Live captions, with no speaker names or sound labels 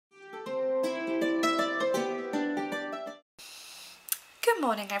Good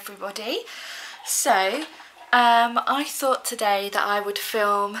morning everybody. So I thought today that I would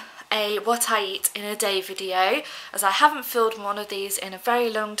film a what I eat in a day video, as I haven't filmed one of these in a very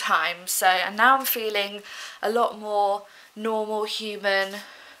long time. And now I'm feeling a lot more normal, human,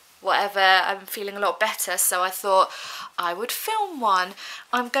 whatever. I'm feeling a lot better, so I thought I would film one.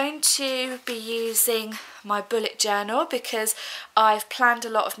 I'm going to be using my bullet journal because I've planned a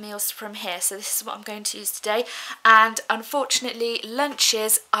lot of meals from here, so this is what I'm going to use today. And unfortunately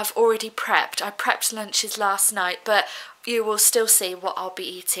lunches I've already prepped. I prepped lunches last night, but you will still see what I'll be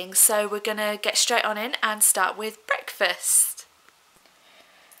eating, so we're gonna get straight on in and start with breakfast.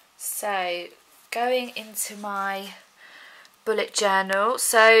 So going into my bullet journal,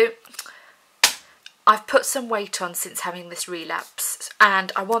 so I've put some weight on since having this relapse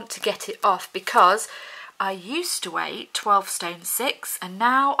and I want to get it off because I used to weigh 12 stone 6 and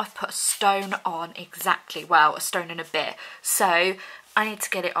now I've put a stone on exactly, well, a stone and a bit, so I need to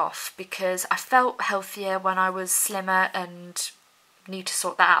get it off because I felt healthier when I was slimmer and need to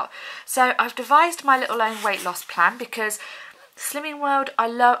sort that out. So I've devised my little own weight loss plan because Slimming World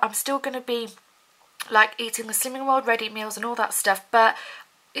I'm still going to be like eating the Slimming World ready meals and all that stuff, but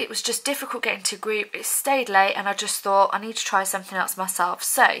it was just difficult getting to group. It stayed late and I just thought I need to try something else myself.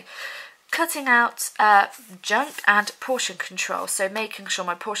 So cutting out junk and portion control, so making sure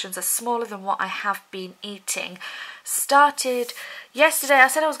my portions are smaller than what I have been eating. Started yesterday. I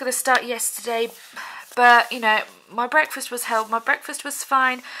said I was going to start yesterday, but you know, my breakfast was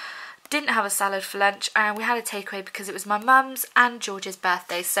fine. Didn't have a salad for lunch and we had a takeaway because it was my mum's and George's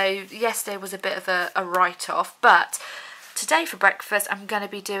birthday, so yesterday was a bit of a write-off. But today for breakfast I'm going to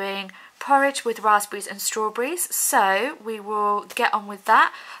be doing porridge with raspberries and strawberries, so we will get on with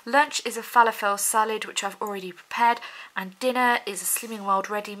that. Lunch is a falafel salad which I've already prepared, and dinner is a Slimming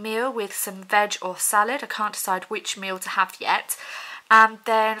World ready meal with some veg or salad. I can't decide which meal to have yet. And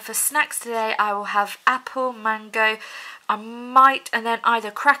then for snacks today I will have apple, mango, and then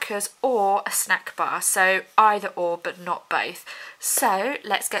either crackers or a snack bar, so either or but not both. So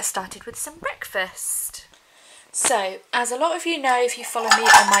let's get started with some breakfast. So as a lot of you know, if you follow me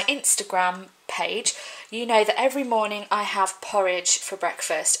on my Instagram page, you know that every morning I have porridge for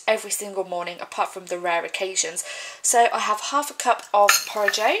breakfast, every single morning apart from the rare occasions. So I have half a cup of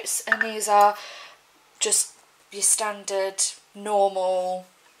porridge oats, and these are just your standard normal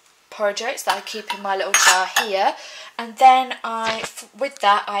porridge oats that I keep in my little jar here. And then with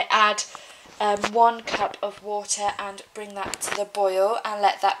that I add 1 cup of water and bring that to the boil and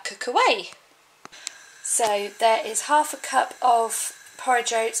let that cook away. So there is half a cup of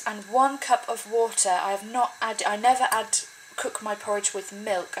porridge oats and 1 cup of water. I never cook my porridge with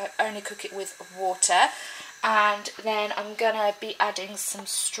milk, I only cook it with water. And then I'm gonna be adding some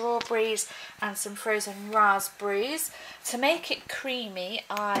strawberries and some frozen raspberries. To make it creamy,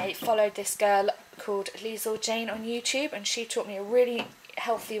 I followed this girl called Liesl Jane on YouTube, and she taught me a really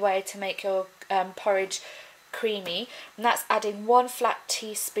healthy way to make your porridge creamy, and that's adding 1 flat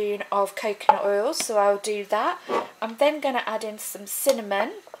teaspoon of coconut oil, so I'll do that. I'm then going to add in some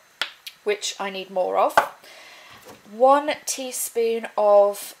cinnamon, which I need more of, 1 teaspoon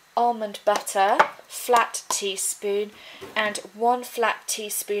of almond butter, flat teaspoon, and 1 flat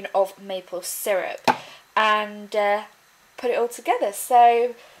teaspoon of maple syrup, and put it all together.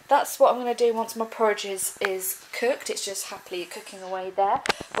 So that's what I'm going to do once my porridge is cooked. It's just happily cooking away there.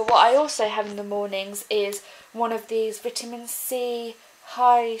 But what I also have in the mornings is one of these vitamin C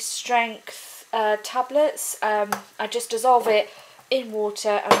high strength tablets. I just dissolve it in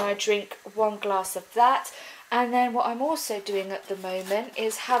water and I drink 1 glass of that. And then what I'm also doing at the moment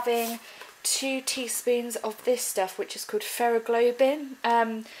is having 2 teaspoons of this stuff, which is called ferroglobin.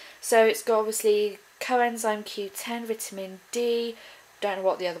 So it's got obviously coenzyme Q10, vitamin D, don't know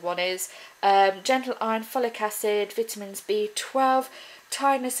what the other one is, gentle iron, folic acid, vitamins B12,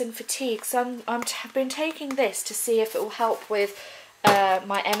 tiredness and fatigue. So I've been taking this to see if it will help with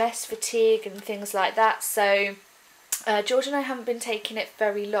my MS fatigue and things like that. So George and I haven't been taking it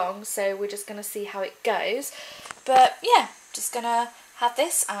very long, so we're just going to see how it goes. But yeah, just going to have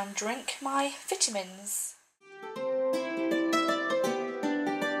this and drink my vitamins.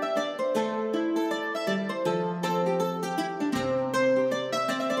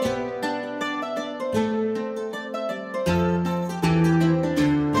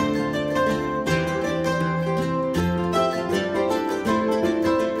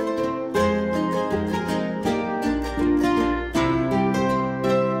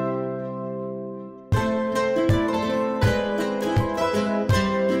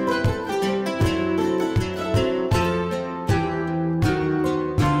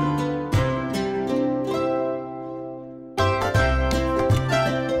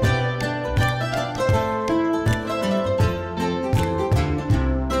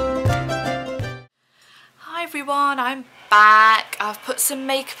 everyone, I'm back. I've put some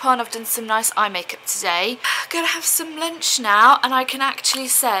makeup on, I've done some nice eye makeup today. I'm gonna have some lunch now, and I can actually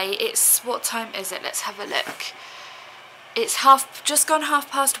say it's, what time is it? Let's have a look. It's just gone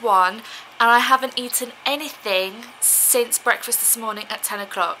 1:30, and I haven't eaten anything since breakfast this morning at 10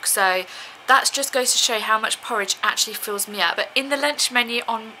 o'clock. So that just goes to show how much porridge actually fills me up. But in the lunch menu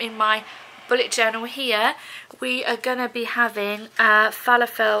in my bullet journal here, we are gonna be having a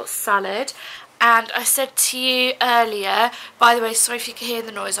falafel salad. And I said to you earlier, by the way, sorry if you can hear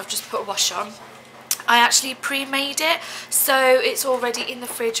the noise, I've just put a wash on. I actually pre-made it, so it's already in the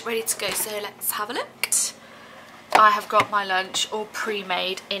fridge, ready to go. So let's have a look. I have got my lunch all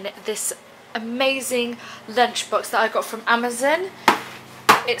pre-made in this amazing lunchbox that I got from Amazon.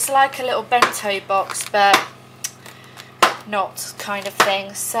 It's like a little bento box, but not kind of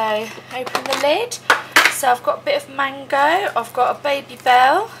thing. So open the lid. So I've got a bit of mango, I've got a baby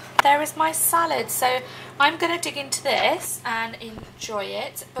bell. There is my salad, so I'm going to dig into this and enjoy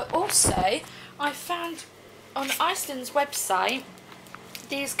it. But also, I found on Iceland's website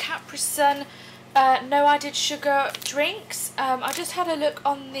these Capri Sun no added sugar drinks. I just had a look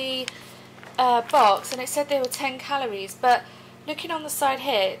on the box and it said they were 10 calories, but looking on the side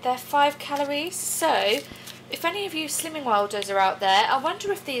here, they're 5 calories. So if any of you Slimming Worlders are out there, I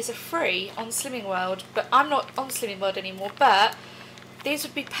wonder if these are free on Slimming World. But I'm not on Slimming World anymore, but these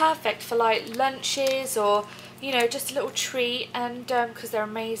would be perfect for like lunches or, you know, just a little treat, and because they're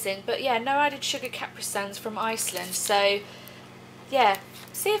amazing. But yeah, no added sugar Capri Suns from Iceland. So yeah,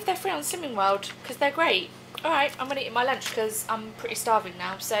 see if they're free on Slimming World, because they're great. Alright, I'm going to eat my lunch because I'm pretty starving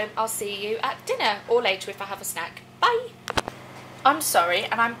now. So I'll see you at dinner or later if I have a snack. Bye! I'm sorry,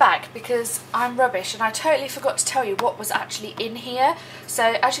 and I'm back because I'm rubbish and I totally forgot to tell you what was actually in here.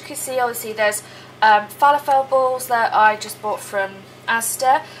 So as you can see, obviously there's falafel balls that I just bought from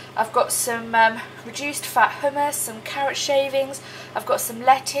Asda. I've got some reduced fat hummus, some carrot shavings, I've got some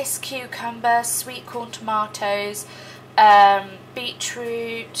lettuce, cucumber, sweet corn tomatoes,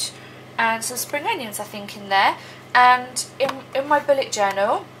 beetroot and some spring onions I think in there. And in my bullet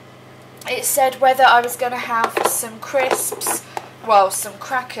journal it said whether I was going to have some crisps, well, some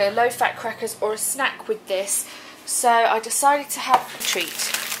low fat crackers or a snack with this. So I decided to have a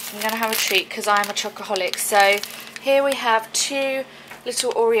treat. I'm going to have a treat because I am a chocoholic. So here we have 2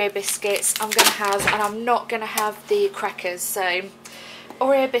 little Oreo biscuits I'm going to have, and I'm not going to have the crackers. So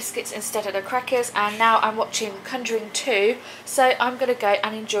Oreo biscuits instead of the crackers. And now I'm watching Conjuring 2, so I'm going to go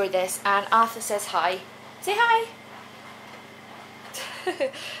and enjoy this. And Arthur says hi. Say hi.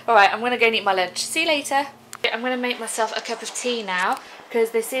 Alright, I'm going to go and eat my lunch. See you later. I'm going to make myself a cup of tea now, because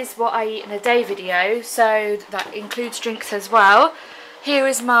this is what I eat in a day video, so that includes drinks as well. Here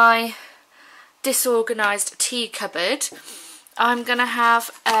is my disorganised tea cupboard. I'm going to have,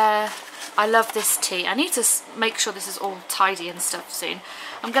 I love this tea. I need to make sure this is all tidy and stuff soon.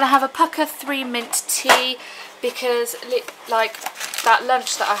 I'm going to have a Pucker 3 mint tea, because like that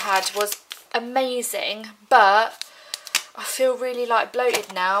lunch that I had was amazing, but I feel really like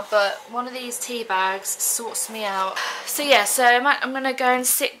bloated now, but one of these tea bags sorts me out. So yeah, so I'm going to go and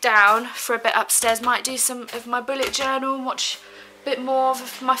sit down for a bit upstairs, might do some of my bullet journal and watch a bit more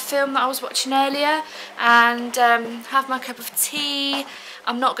of my film that I was watching earlier, and have my cup of tea.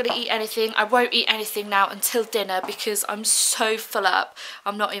 I'm not going to eat anything. I won't eat anything now until dinner because I'm so full up.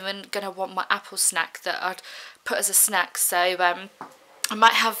 I'm not even going to want my apple snack that I'd put as a snack, so I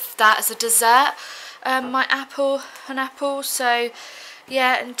might have that as a dessert. My an apple, so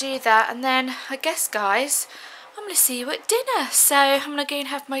yeah, and do that, and then I guess, guys, I'm going to see you at dinner. So I'm going to go and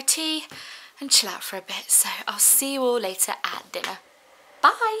have my tea and chill out for a bit, so I'll see you all later at dinner.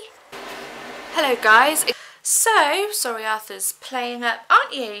 Bye! Hello guys. So, sorry, Arthur's playing up,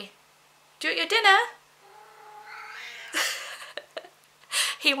 aren't you? Do you want your dinner?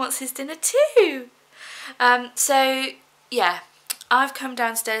 He wants his dinner too. So yeah, I've come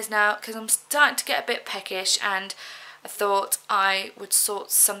downstairs now because I'm starting to get a bit peckish, and I thought I would sort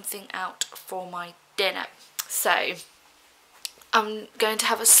something out for my dinner. So I'm going to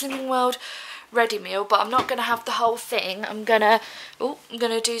have a Slimming World ready meal, but I'm not going to have the whole thing. I'm gonna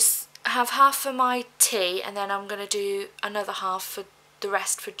have half for my tea, and then I'm going to do another half for the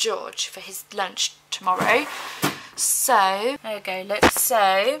rest for George for his lunch tomorrow. So there we go. Look,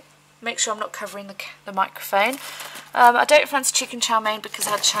 so make sure I'm not covering the microphone. I don't fancy chicken chow mein because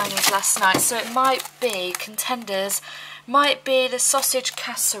I had Chinese last night, so it might be contenders. Might be the sausage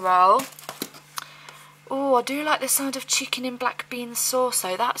casserole. Oh, I do like the sound of chicken in black bean sauce,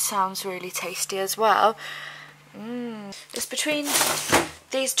 though. That sounds really tasty as well. It's between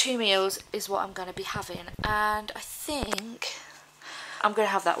these 2 meals is what I'm going to be having, and I think I'm going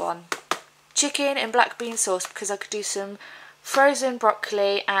to have that one. chicken in black bean sauce because I could do some frozen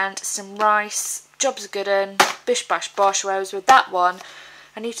broccoli and some rice. Job's a good one, bish bash bosh, whereas with that one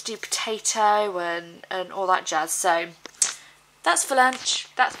I need to do potato and all that jazz. So that's for lunch,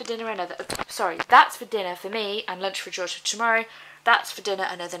 that's for dinner that's for dinner for me and lunch for Georgia tomorrow. That's for dinner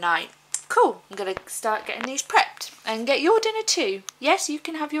another night. Cool, I'm going to start getting these prepped and get your dinner too. Yes, you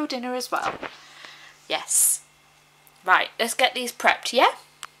can have your dinner as well. Yes. Right, let's get these prepped, yeah?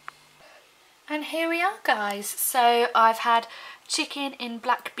 And here we are, guys. So I've had chicken in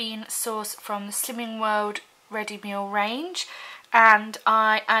black bean sauce from the Slimming World ready meal range, and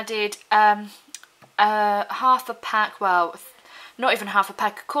I added half a pack, well, not even half a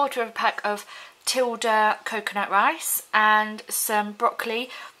pack, a quarter of a pack of Tilda coconut rice and some broccoli.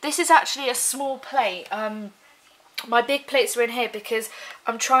 This is actually a small plate. My big plates are in here because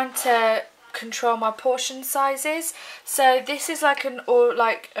I'm trying to control my portion sizes. So this is like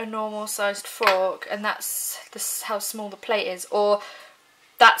a normal sized fork, and that's how small the plate is, or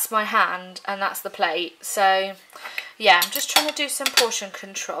that's my hand and that's the plate. So yeah, I'm just trying to do some portion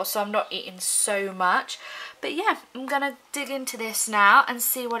control so I'm not eating so much. But yeah, I'm gonna dig into this now and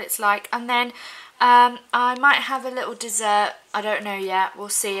see what it's like, and then I might have a little dessert. I don't know yet. We'll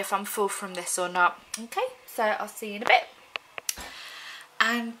see if I'm full from this or not. Okay, so I'll see you in a bit.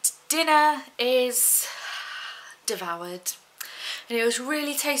 And dinner is devoured, and it was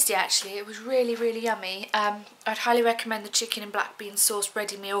really tasty actually. It was really, really yummy. I'd highly recommend the chicken and black bean sauce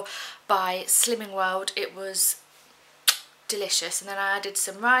ready meal by Slimming World. It was delicious. And then I added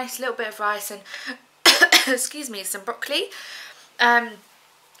some rice, a little bit of rice, and excuse me, some broccoli.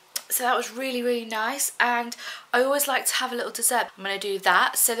 So that was really, really nice, and I always like to have a little dessert. I'm going to do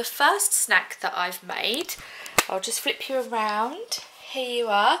that. So the first snack that I've made, I'll just flip you around. Here you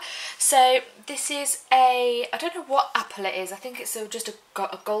are. So this is I don't know what apple it is. I think it's just a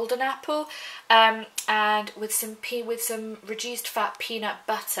golden apple, and with some reduced fat peanut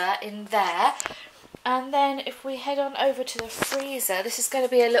butter in there. And then if we head on over to the freezer, this is going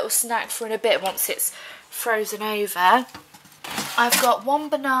to be a little snack for in a bit once it's frozen over. I've got 1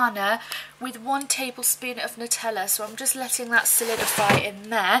 banana with 1 tablespoon of Nutella, so I'm just letting that solidify in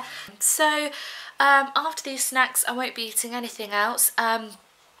there. So after these snacks I won't be eating anything else.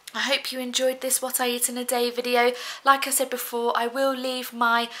 I hope you enjoyed this what I eat in a day video. Like I said before, I will leave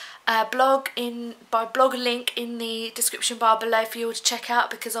my blog link in the description bar below for you all to check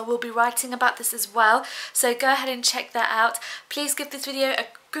out, because I will be writing about this as well. So go ahead and check that out. Please give this video a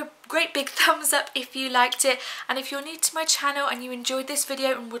great big thumbs up if you liked it, and if you're new to my channel and you enjoyed this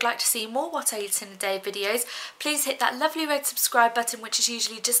video and would like to see more what I eat in a day videos, please hit that lovely red subscribe button, which is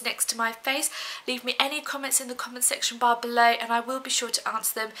usually just next to my face. Leave me any comments in the comment section bar below and I will be sure to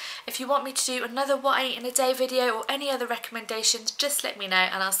answer them. If you want me to do another what I eat in a day video or any other recommendations, just let me know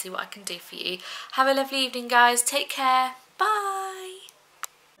and I'll see what I can do for you. Have a lovely evening, guys. Take care.